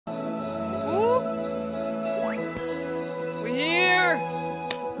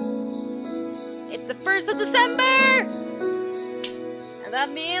1st of December! And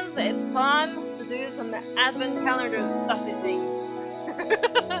that means it's time to do some advent calendar stuffy things.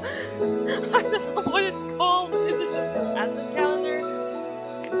 I don't know what it's called. Is it just an advent calendar?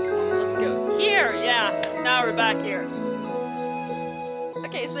 Let's go here. Yeah, now we're back here.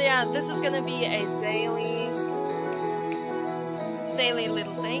 Okay, so yeah, this is gonna be a daily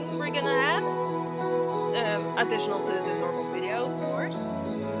little thing we're gonna add. Additional to the normal videos, of course.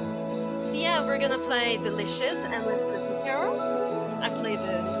 So yeah, we're gonna play Delicious Endless Christmas Carol. I play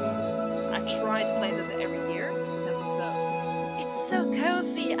this. I try to play this every year because it's so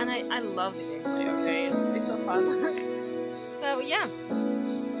cozy, and I love the gameplay. Okay, it's so fun. So yeah,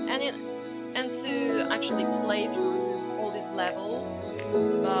 and to actually play through all these levels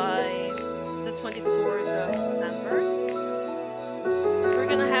by the 24th of December, we're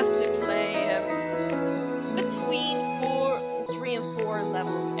gonna have to play between 3 and 4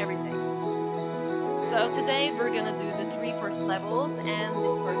 levels every day. So today we're gonna do the 3 first levels and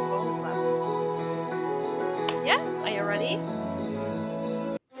this first bonus level. So yeah, are you ready?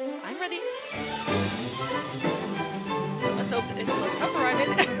 I'm ready. Let's hope that it's not copyrighted.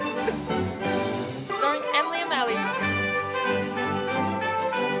 Starring Emily and Mally.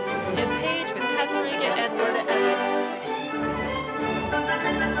 And Paige with Patrick and Edward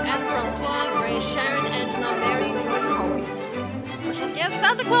and Francois, Grace, Sharon, Angela, Mary, George, and Holly. Special guest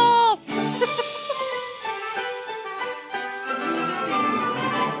Santa Claus!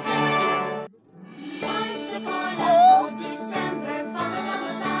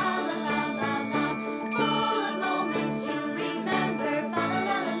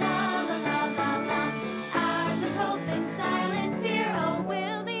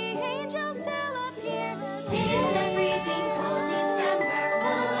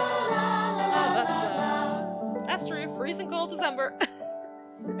 Freezing cold December.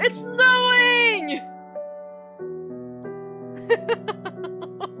 It's snowing!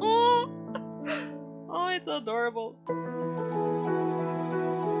 Oh, it's adorable.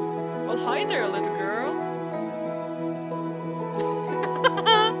 Well, hi there, little girl.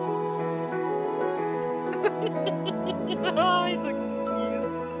 Oh, it's so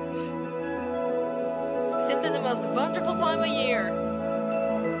cute. Simply the most wonderful time of year.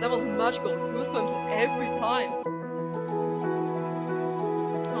 That was magical. Goosebumps every time.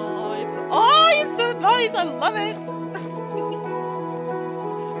 Oh, it's so nice! I love it!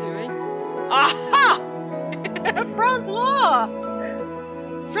 What's it doing? Aha! Francois!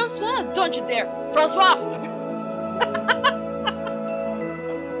 Francois, don't you dare! Francois!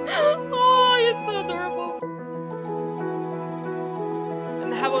 Oh, it's so adorable!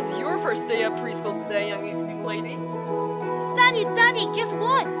 And how was your first day at preschool today, young lady? Daddy, guess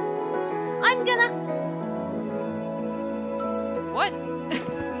what? I'm gonna... What?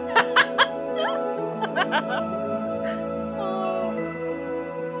 Oh.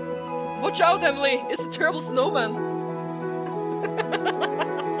 Watch out, Emily! It's a terrible snowman!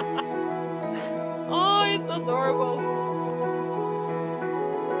 Oh, it's adorable!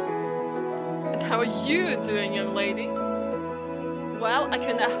 And how are you doing, young lady? Well, I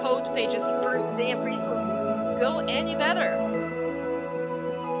couldn't have hoped Paige's first day at preschool could go any better.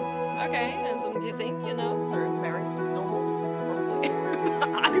 Okay, and some kissing, you know, they're very normal, probably.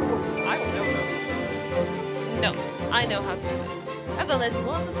 I don't know. No, I know how to do this. I've done this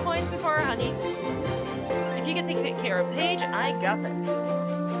once or twice before, honey. If you can take care of Paige, I got this.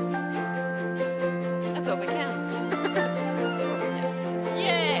 Let's hope I can.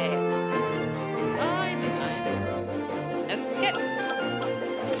 Yay! Oh, it's nice. Okay.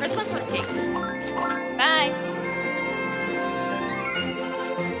 First one for cake. Bye!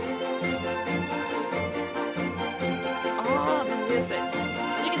 Oh, the music.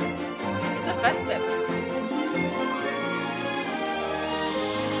 It's a festive.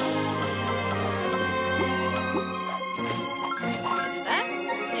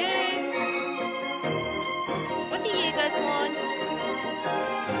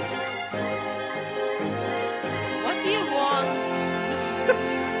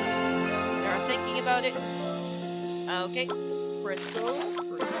 About it. Okay, pretzel,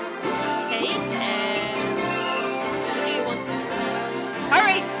 fruit, cake, and what do you want?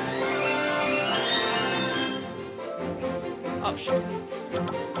 Hurry! Oh, shit.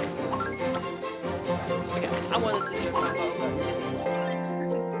 Okay, I wanted to do a combo.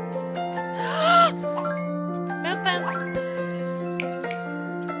 Mouse pen!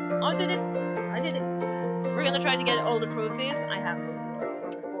 Oh, I did it! We're gonna try to get all the trophies. I have those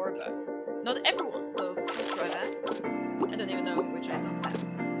from before, but not everyone, so let's try that. I don't even know which I don't have.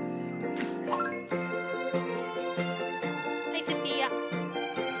 Hey, Cynthia!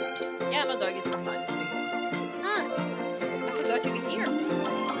 Yeah, my dog is inside.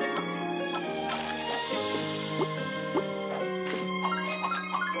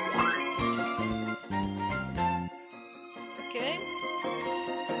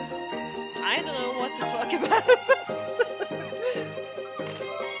 that.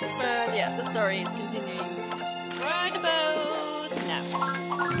 But yeah, the story is continuing right about now.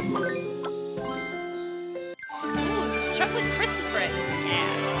 Ooh, chocolate Christmas bread. Yeah.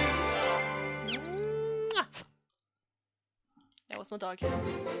 Mwah. That was my dog. Come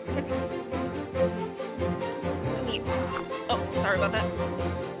here. Oh, sorry about that.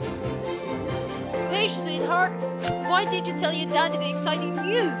 Hey, sweetheart. Why did you tell your daddy the exciting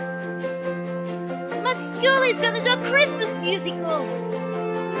news? My school is gonna do a Christmas musical.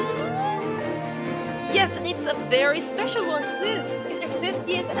 Yes, and it's a very special one too. It's your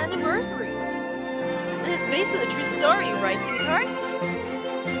 50th anniversary. And it's based on a true story, right, sweetheart?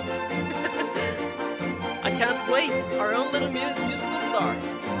 I can't wait. Our own little musical star.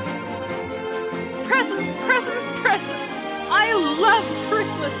 Presents, presents, presents! I love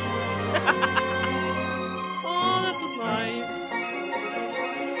Christmas! Oh, that's nice.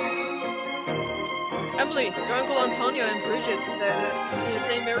 Emily, your Uncle Antonio and Bridget said you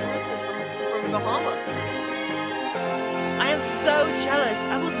say Merry Christmas from Bahamas. I am so jealous.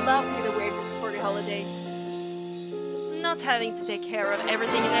 I would love to get away for the holidays. Not having to take care of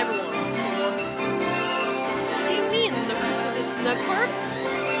everything and everyone for once. What do you mean? No Christmas is snugwork?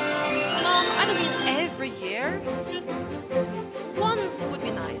 Mom, I don't mean every year. Just once would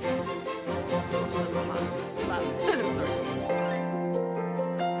be nice. That was a little loud. Sorry.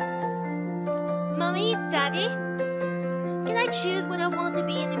 Mommy, Daddy, can I choose when I want to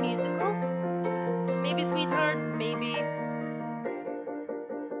be in the musical? Maybe, sweetheart. Maybe.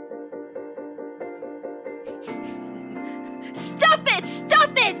 Stop it!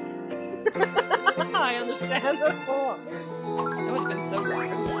 Stop it! I understand. That would have been so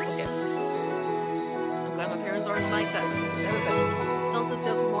weird. Okay. I'm glad my parents aren't like that. Never been. Don't sit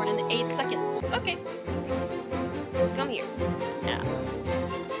still for more than 8 seconds. Okay. Come here. Yeah.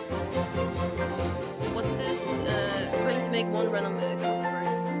 What's this? Going to make one random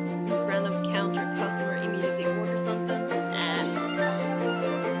counter customer immediately order something.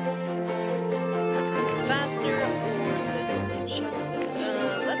 Faster or this chocolate.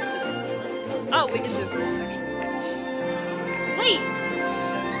 Let's do this one. Oh, we can do both actually. Wait!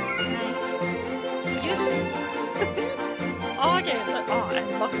 Yes! Oh, okay. Oh, I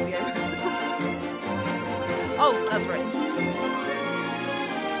love this game. Oh, that's right.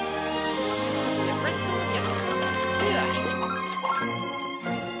 Yeah, pretzel? Yep. It's good actually.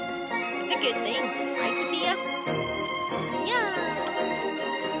 It's a good thing, right, Sophia? Yeah.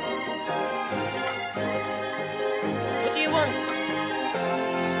 What do you want?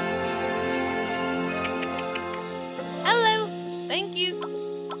 Hello! Thank you! A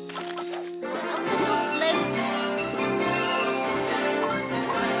little slow.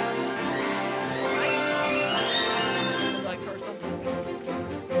 Like or something.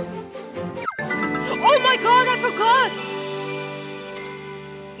 Oh my god, I forgot!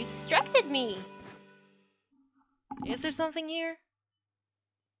 You distracted me! Is there something here?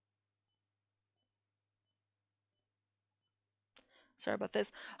 Sorry about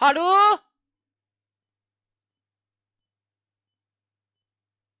this. Hello?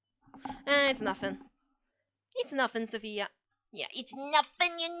 It's nothing. It's nothing, Sophia. Yeah, it's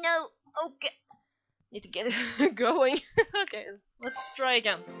nothing, you know. Okay. Need to get going. Okay, let's try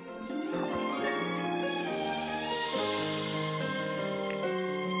again.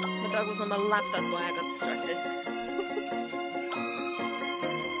 My dog was on my lap, that's why I got distracted.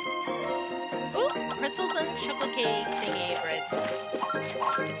 Oh, pretzels and chocolate cake thingy bread.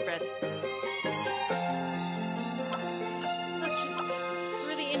 It's bread. Let's just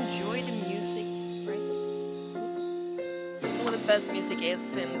really enjoy the music, right? Some of the best music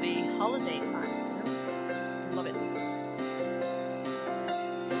is in the holiday times, you know? Love it.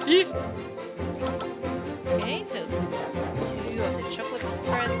 Okay, those are the last two of the chocolate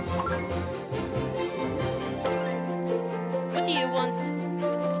bread. What do you want?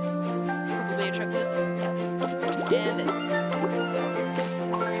 Probably a chocolate. Yeah. And this.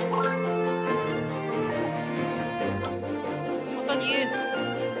 What about you?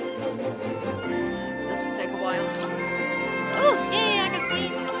 This will take a while. Oh, yay, I got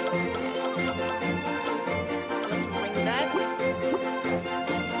clean. Let's bring that.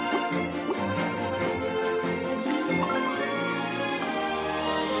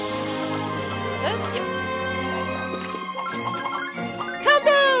 This, yep.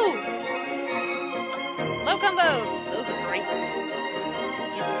 Combo! Low combos! Those are great.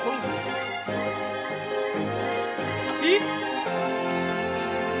 Get some points.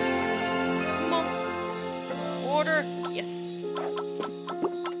 Come on. Order. Yes.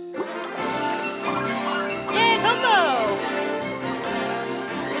 Yeah, combo!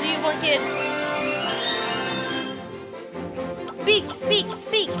 What do you want, kid? Speak,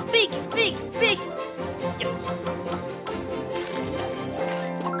 speak, speak, speak, speak. Yes.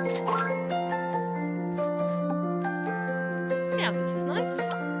 Yeah, this is nice.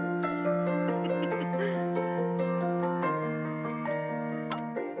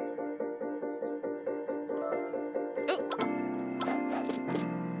 Oh.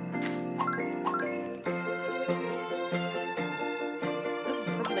 This is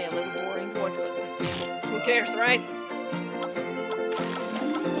probably a little boring to watch, but who cares, right?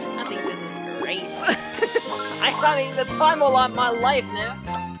 I think this is great. I'm having the time of my life now.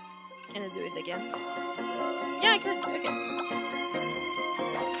 Can I do it again? Yeah, I could. Okay.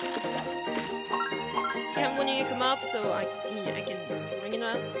 Can when you come up, so I can bring it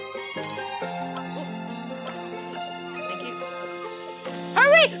up. Oh. Thank you.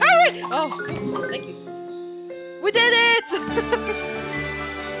 Hurry! Hurry! Oh, thank you. We did it!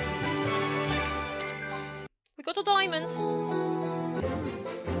 We got a diamond.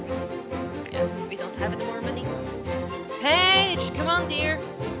 Yeah, we don't have any more money. Paige, come on, dear.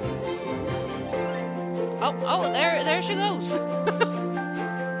 Oh, there she goes.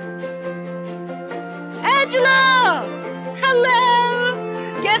 Angela!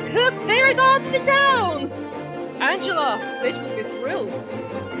 Hello! Guess whose favorite dog's in town? Angela! Paige will be thrilled.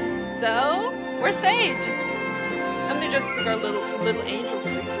 So, where's Paige? Emily just took our little angel to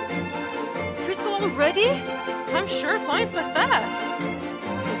preschool. Preschool already? Time sure flies by fast.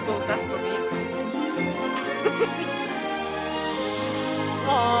 I suppose that's for me.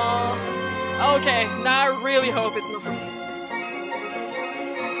 Aww. Okay, now I really hope it's not for me.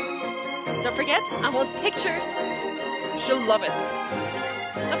 Don't forget, I want pictures. She'll love it.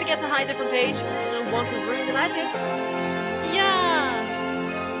 Don't forget to hide it from Paige. I don't want to ruin the magic. Yeah.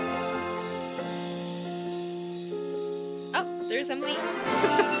 Oh, there's Emily.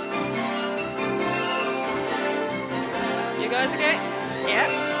 You guys okay? Yeah.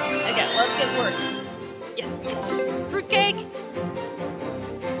 Okay, let's get work. Yes, yes. Fruitcake.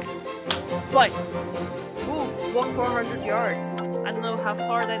 Fly. Ooh, walk 400 yards. I don't know how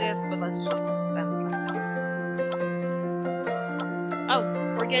far that is, but let's just spend it like this. Oh,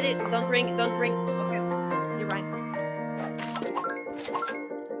 forget it. Don't ring. Don't ring. Okay, you're right.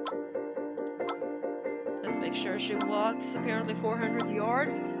 Let's make sure she walks apparently 400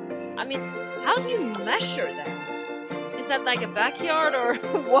 yards. I mean, how do you measure that? Is that like a backyard or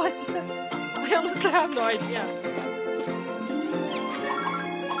what? I honestly have no idea.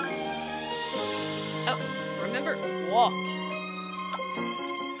 Oh, remember, walk.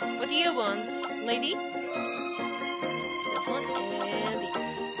 What do you want, lady? This one and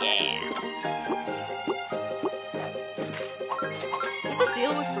these. Yeah. What's the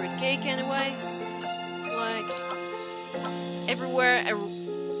deal with fruitcake anyway? Like, everywhere,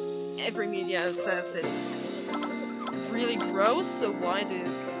 every media says it's really gross, so why do you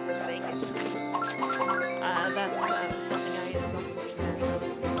make it? That's something I don't understand.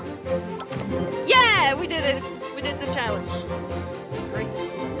 Yeah, we did it! We did the challenge. Great.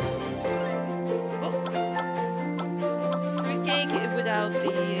 Oh. Fruitcake without the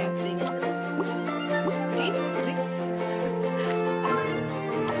thing. Leaf?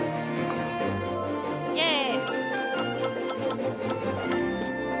 Yay!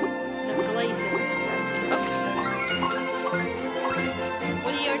 The glazing. Oh.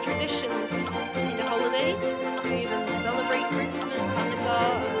 What are your traditions in the holidays? Do you even celebrate Christmas,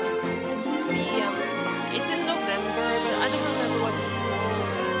 Hanukkah? It's in November, but I don't remember what it's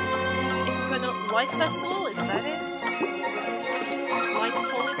called. It's kind of Light Festival, is that it? Light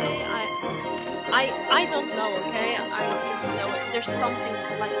Holiday? I don't know, okay? I just know it. There's something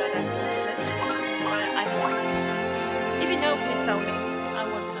like that exists, but I don't know. If you know, please tell me. I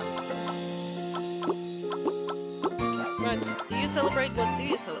want to know. But do you celebrate? What do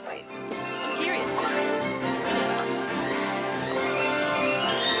you celebrate? I'm curious.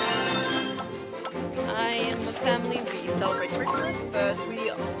 I am a family, we celebrate Christmas, but we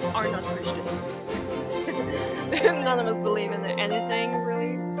are not Christian. None of us believe in anything,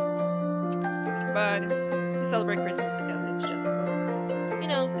 really. But we celebrate Christmas because it's just, you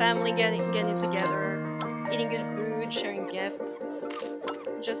know, family getting together, eating good food, sharing gifts,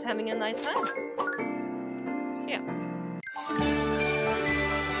 just having a nice time. So yeah.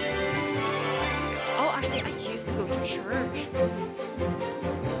 Oh, actually, I used to go to church.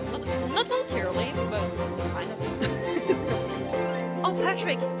 Not voluntarily, but kind of. It's cool. Oh,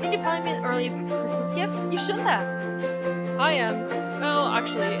 Patrick, did you buy me an early Christmas gift? You should have. I am. Well,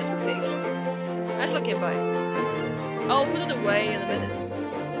 actually, it's for Paige. Angela can buy it. I'll put it away in a minute.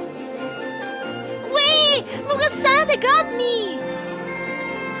 Wait! Look what Santa got me!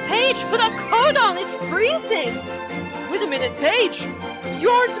 Paige, put a coat on! It's freezing! Wait a minute, Paige! You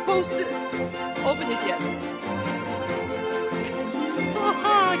aren't supposed to open it yet.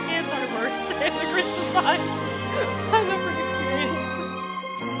 I can't start works at the Christmas time. I love her experience.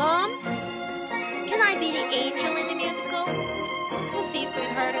 Mom? Can I be the angel in the musical? We'll see,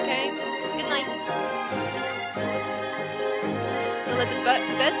 sweetheart, okay? Good night. Don't let the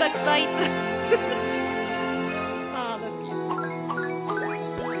bed bugs bite. Oh, that's cute.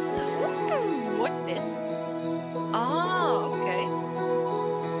 What's this? Oh, okay.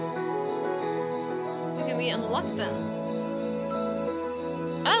 What can we unlock then?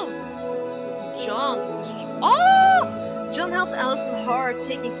 Oh! John. Oh! John helped Allison hard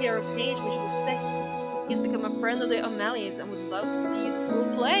taking care of Paige when she was sick. He's become a friend of the O'Malleys and would love to see the school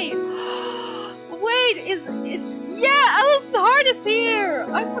play. Wait, yeah, Allison Hart is here!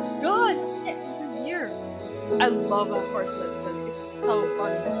 I forgot! Every year. I love that first lesson. It's so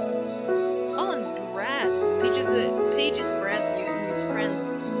funny. Oh, and Brad. Paige is Brad's newest friend.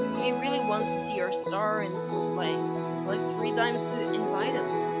 So he really wants to see our star in the school play. Like 3 times to invite him.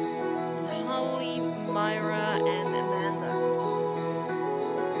 Holly, Myra, and Amanda.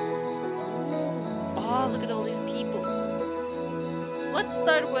 Oh, look at all these people. Let's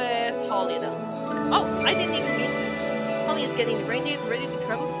start with Holly then. Oh, I didn't even mean to. Holly is getting the reindeers ready to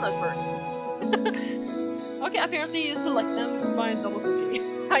travel to Snugford. Okay, apparently you select them by a double cookie.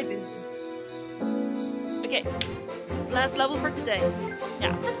 I didn't mean to. Okay, last level for today.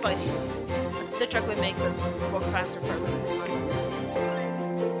 Yeah, let's buy these. The chocolate makes us walk faster for a little time.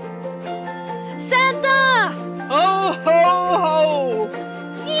 Santa! Ho ho ho!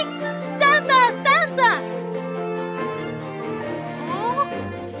 Santa! Santa! Oh,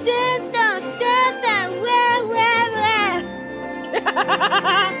 Santa! Santa! Where?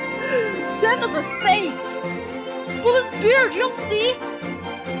 Santa's a fake! Pull his beard, you'll see!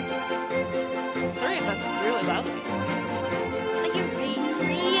 Sorry if that's really loud of me. Are you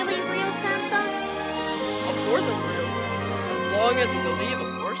really real, Santa? Of course I'm real. As long as you believe, of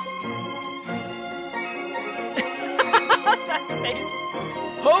course. That face.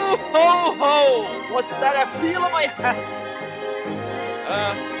 Ho ho ho! What's that I feel on my hat? I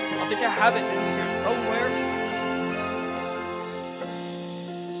think I have it in here somewhere.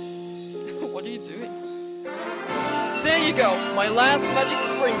 What are you doing? There you go, my last magic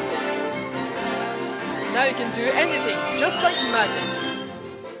sprinkles. Now you can do anything, just like magic.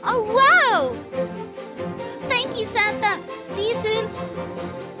 Oh, wow! Thank you, Santa. See you soon.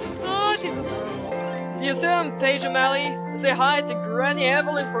 Oh, she's adorable. See you soon, Paige O'Malley. Say hi to Granny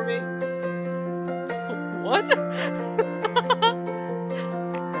Evelyn for me. What?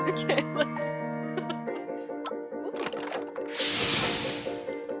 Okay, let's...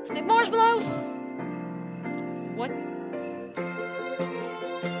 Spit marshmallows. What?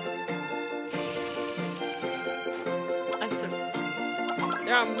 I'm sorry.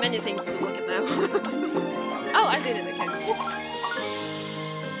 There are many things to look at now. Oh, I did it, okay.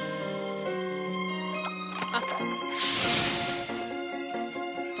 Okay.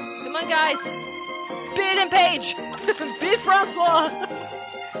 Come on, guys! Beat him, Paige! Beat Francois!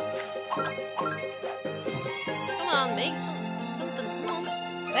 Come on, make something. Come on.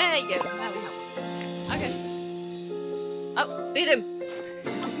 There you go. Now we have. Okay. Oh, beat him!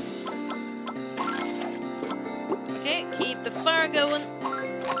 Okay, keep the fire going.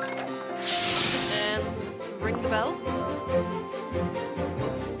 And let's ring the bell.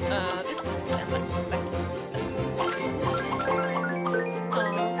 This and like that.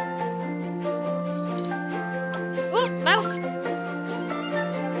 Oh, mouse!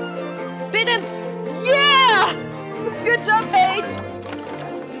 Beat him! Yeah! Good job, Paige!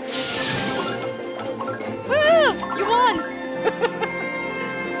 Woo! You won!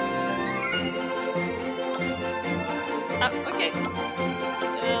 Okay.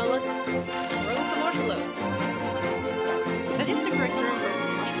 Let's roast the marshmallow. That is the correct term for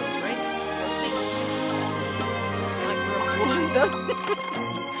marshmallows, right? Roasting. Like roast one, though.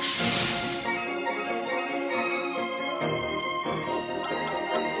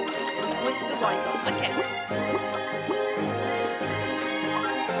 With the white on. Okay.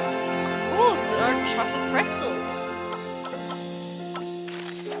 Ooh, there are chocolate pretzels.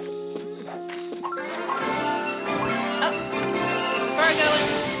 Going.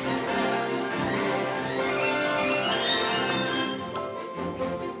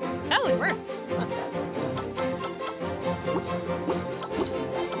 Oh, it worked.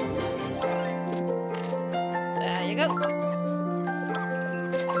 There you go.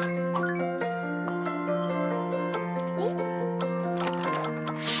 Ooh.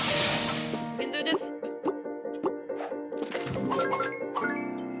 We can do this.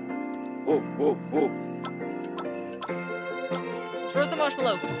 Oh, oh, oh.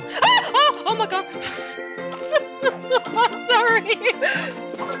 marshmallow. Ah! Oh my god! I'm sorry!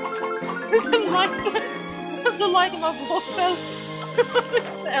 the light of my wall fell.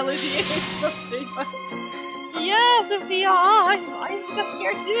 It's LED. It's Sophia. Yeah, Sophia! I got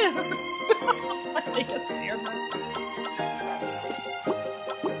scared too! I think I scared her.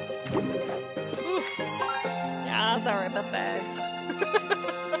 Oof. Yeah, sorry about that.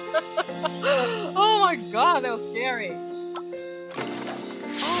 Oh my god, that was scary!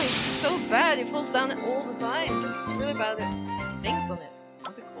 Oh, it's so bad, it falls down all the time. It's really bad things on it.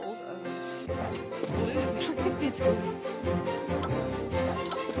 What's it called? Glue. It's glue.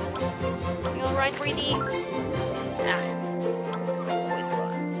 You alright, Brady? Ah. Always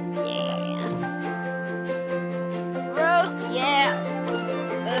what? Yeah. Roast, yeah!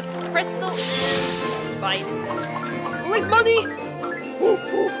 There's pretzel and bite. Like money!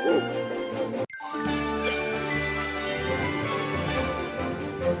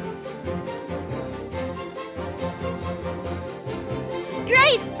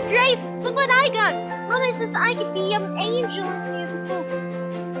 Yes! Grace, look what I got! Mommy says I could be an angel in the musical.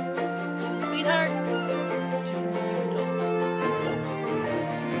 Sweetheart.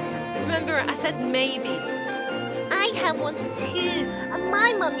 Remember, I said maybe. I have one too, and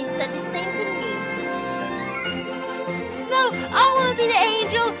my mommy said the same to me. No, I want to be the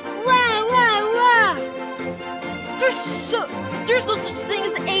angel! Wow, wow, wow! There's no such thing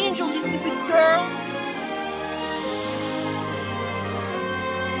as angels, you stupid girls!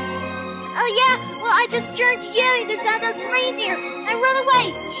 Oh yeah, well I just turned Joey the Santa's reindeer and run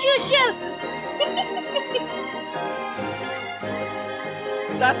away! Shoo shoo!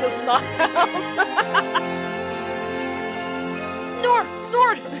 That does not help!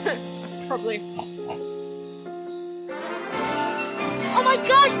 Snort! Probably. Oh my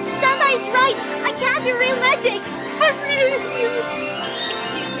gosh, Santa is right! I can't do real magic!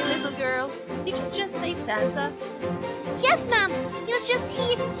 Excuse me, little girl. Did you just say Santa? Yes, ma'am! He was just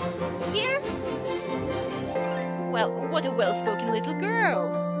here. Here? Well, what a well-spoken little girl.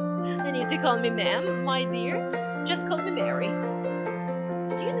 You need to call me ma'am, my dear. Just call me Mary.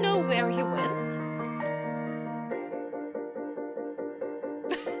 Do you know where he went?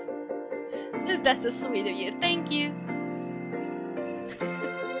 That's so sweet of you. Thank you.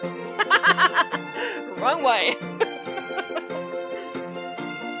 Wrong way.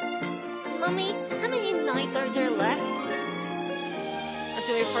 Mommy, how many nights are there left?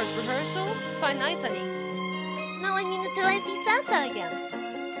 Until your first rehearsal? 5 nights, honey. No, I mean until I see Santa again.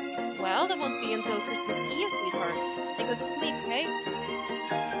 Well, that won't be until Christmas Eve, sweetheart. Then go to sleep, okay?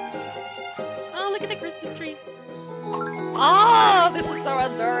 Oh, look at the Christmas tree. Oh, this is so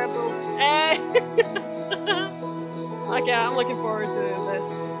adorable. Hey. Okay, I'm looking forward to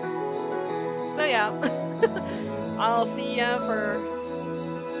this. So yeah, I'll see ya for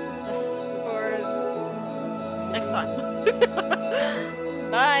next time.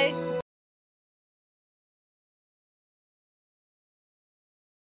 Bye.